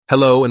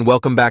Hello and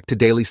welcome back to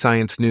Daily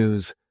Science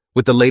News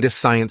with the latest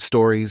science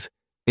stories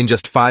in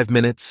just 5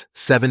 minutes,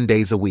 7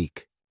 days a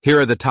week.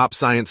 Here are the top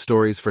science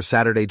stories for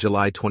Saturday,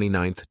 July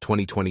 29th,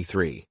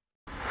 2023.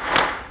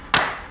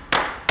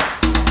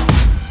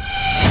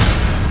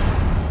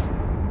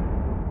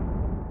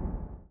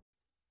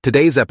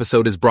 Today's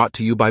episode is brought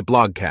to you by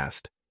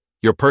Blogcast,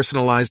 your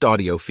personalized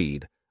audio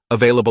feed,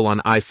 available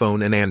on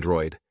iPhone and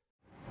Android.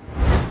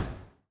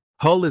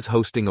 Hull is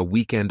hosting a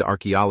weekend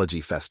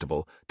archaeology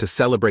festival to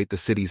celebrate the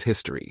city's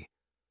history.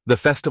 The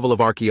Festival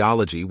of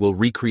Archaeology will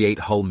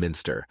recreate Hull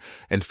Minster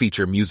and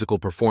feature musical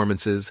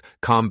performances,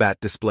 combat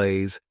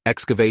displays,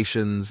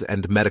 excavations,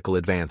 and medical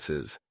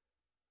advances.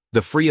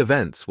 The free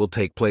events will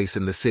take place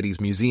in the city's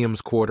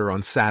museums quarter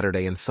on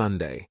Saturday and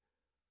Sunday,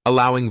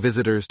 allowing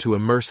visitors to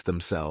immerse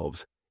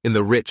themselves in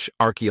the rich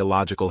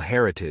archaeological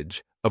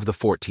heritage of the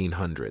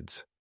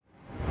 1400s.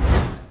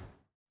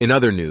 In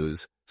other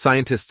news,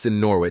 scientists in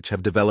Norwich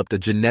have developed a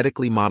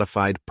genetically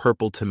modified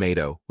purple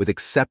tomato with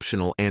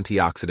exceptional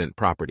antioxidant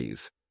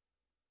properties.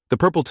 The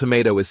purple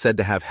tomato is said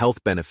to have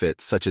health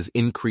benefits such as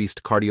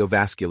increased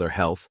cardiovascular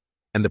health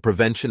and the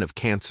prevention of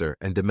cancer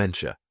and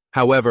dementia.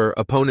 However,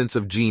 opponents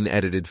of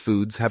gene-edited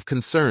foods have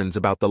concerns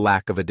about the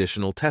lack of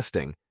additional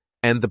testing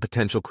and the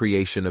potential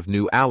creation of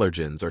new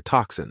allergens or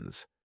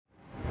toxins.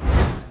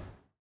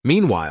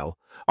 Meanwhile,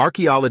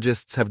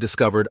 archaeologists have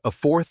discovered a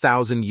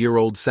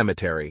 4,000-year-old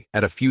cemetery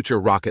at a future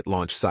rocket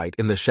launch site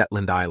in the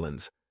Shetland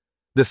Islands.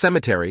 The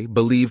cemetery,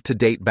 believed to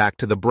date back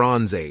to the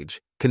Bronze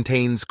Age,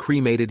 contains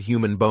cremated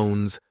human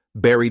bones,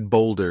 buried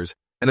boulders,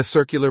 and a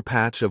circular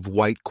patch of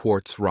white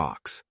quartz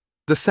rocks.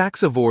 The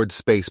Saxavord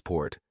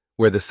spaceport,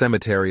 where the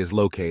cemetery is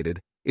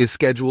located, is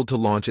scheduled to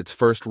launch its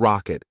first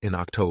rocket in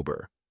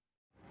October.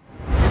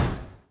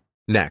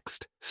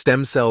 Next,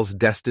 stem cells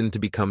destined to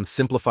become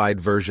simplified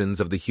versions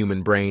of the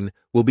human brain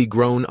will be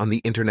grown on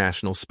the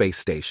International Space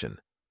Station.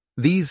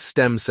 These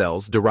stem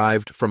cells,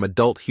 derived from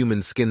adult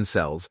human skin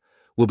cells,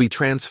 will be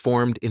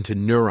transformed into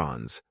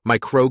neurons,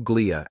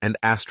 microglia, and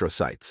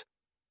astrocytes.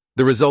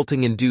 The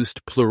resulting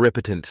induced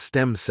pluripotent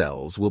stem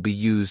cells will be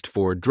used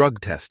for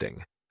drug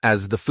testing,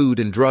 as the Food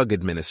and Drug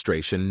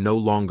Administration no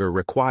longer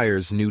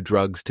requires new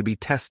drugs to be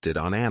tested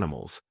on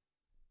animals.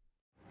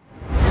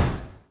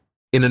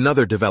 In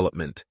another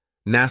development,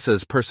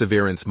 NASA's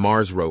Perseverance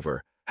Mars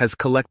rover has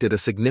collected a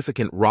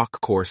significant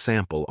rock core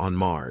sample on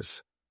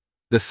Mars.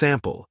 The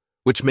sample,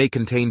 which may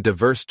contain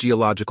diverse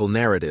geological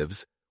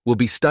narratives, will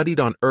be studied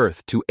on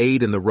Earth to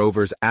aid in the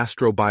rover's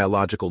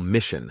astrobiological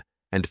mission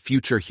and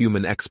future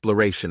human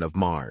exploration of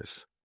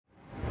Mars.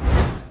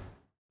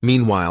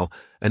 Meanwhile,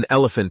 an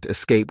elephant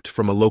escaped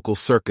from a local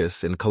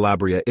circus in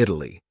Calabria,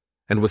 Italy,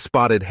 and was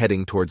spotted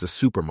heading towards a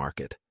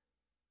supermarket.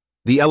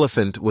 The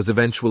elephant was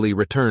eventually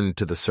returned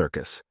to the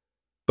circus,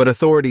 but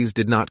authorities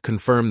did not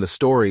confirm the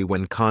story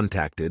when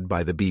contacted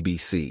by the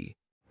BBC.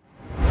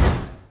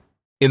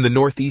 In the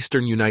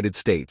northeastern United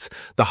States,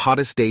 the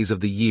hottest days of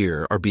the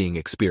year are being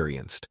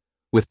experienced,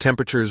 with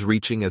temperatures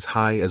reaching as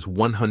high as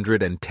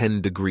 110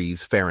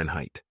 degrees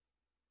Fahrenheit.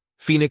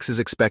 Phoenix is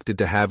expected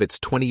to have its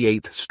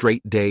 28th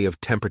straight day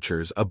of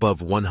temperatures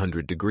above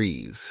 100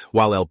 degrees,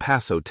 while El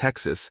Paso,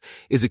 Texas,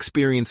 is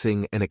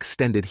experiencing an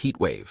extended heat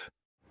wave.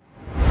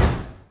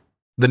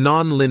 The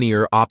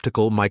Nonlinear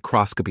Optical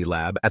Microscopy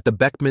Lab at the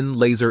Beckman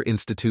Laser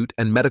Institute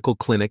and Medical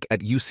Clinic at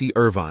UC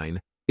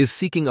Irvine is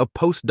seeking a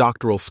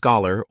postdoctoral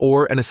scholar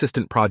or an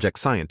assistant project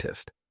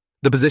scientist.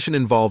 The position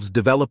involves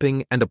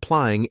developing and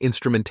applying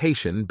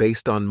instrumentation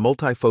based on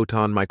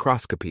multiphoton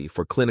microscopy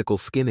for clinical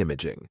skin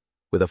imaging,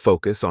 with a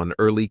focus on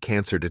early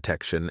cancer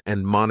detection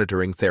and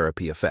monitoring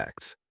therapy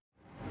effects.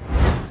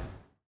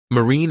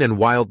 Marine and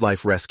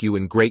Wildlife Rescue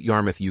in Great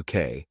Yarmouth,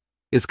 UK,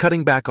 is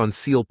cutting back on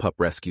seal pup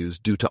rescues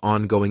due to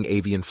ongoing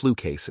avian flu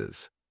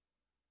cases.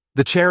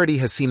 The charity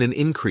has seen an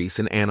increase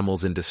in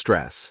animals in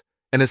distress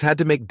and has had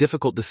to make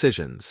difficult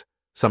decisions,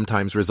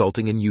 sometimes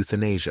resulting in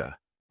euthanasia.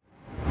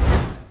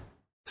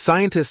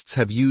 Scientists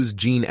have used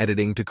gene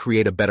editing to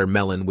create a better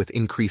melon with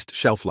increased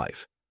shelf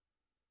life.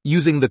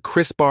 Using the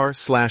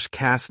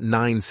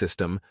CRISPR/Cas9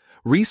 system,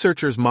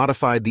 researchers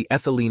modified the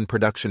ethylene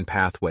production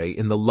pathway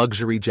in the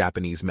luxury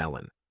Japanese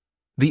melon.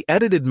 The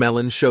edited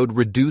melon showed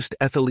reduced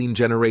ethylene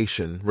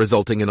generation,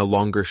 resulting in a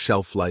longer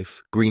shelf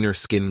life, greener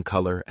skin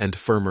color, and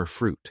firmer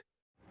fruit.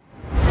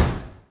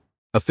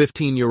 A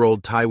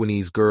 15-year-old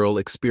Taiwanese girl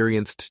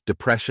experienced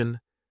depression,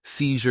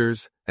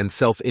 seizures, and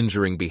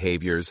self-injuring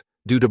behaviors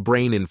due to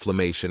brain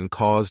inflammation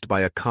caused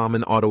by a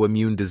common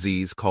autoimmune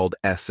disease called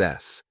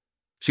SS.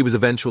 She was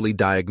eventually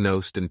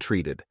diagnosed and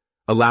treated,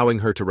 allowing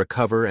her to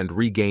recover and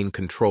regain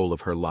control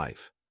of her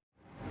life.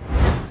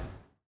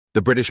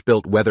 The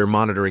British-built weather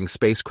monitoring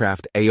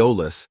spacecraft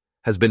Aeolus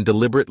has been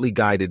deliberately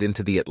guided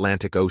into the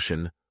Atlantic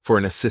Ocean for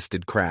an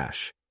assisted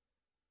crash.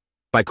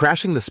 By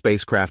crashing the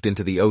spacecraft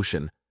into the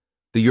ocean,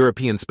 the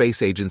European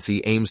Space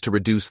Agency aims to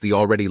reduce the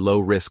already low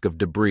risk of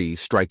debris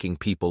striking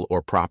people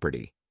or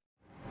property.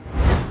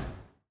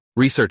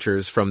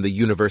 Researchers from the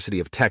University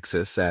of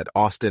Texas at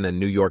Austin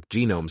and New York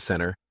Genome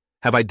Center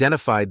have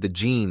identified the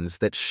genes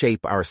that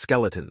shape our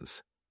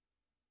skeletons.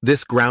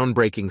 This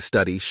groundbreaking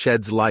study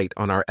sheds light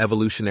on our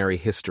evolutionary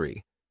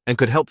history and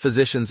could help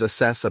physicians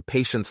assess a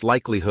patient's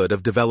likelihood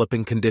of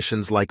developing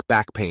conditions like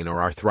back pain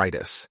or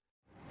arthritis.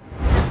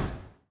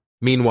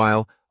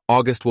 Meanwhile,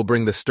 August will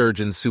bring the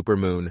Sturgeon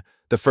Supermoon,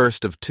 the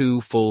first of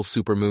 2 full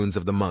supermoons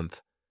of the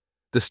month.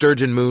 The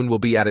Sturgeon moon will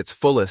be at its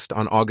fullest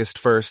on August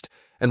 1st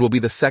and will be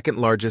the second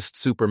largest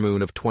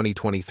supermoon of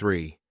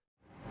 2023.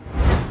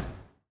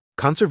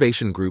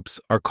 Conservation groups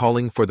are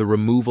calling for the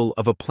removal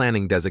of a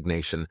planning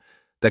designation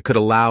that could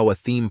allow a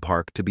theme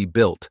park to be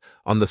built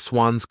on the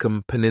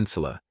Swanscombe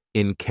Peninsula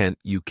in Kent,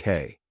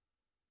 UK.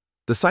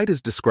 The site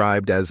is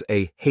described as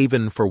a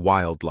haven for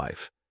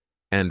wildlife,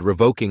 and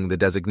revoking the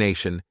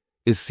designation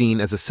is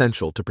seen as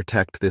essential to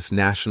protect this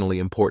nationally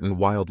important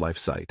wildlife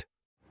site.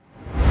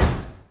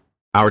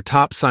 Our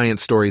top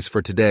science stories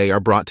for today are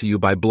brought to you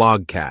by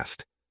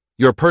Blogcast,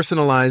 your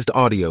personalized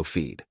audio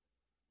feed.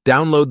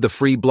 Download the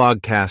free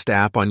Blogcast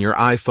app on your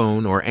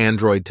iPhone or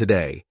Android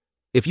today.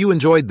 If you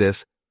enjoyed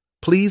this,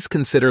 please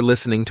consider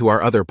listening to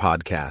our other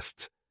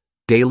podcasts: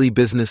 Daily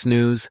Business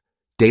News,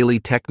 Daily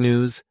Tech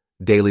News,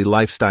 Daily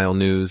Lifestyle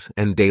News,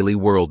 and Daily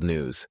World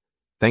News.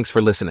 Thanks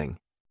for listening.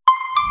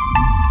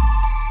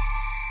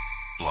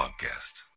 Blogcast.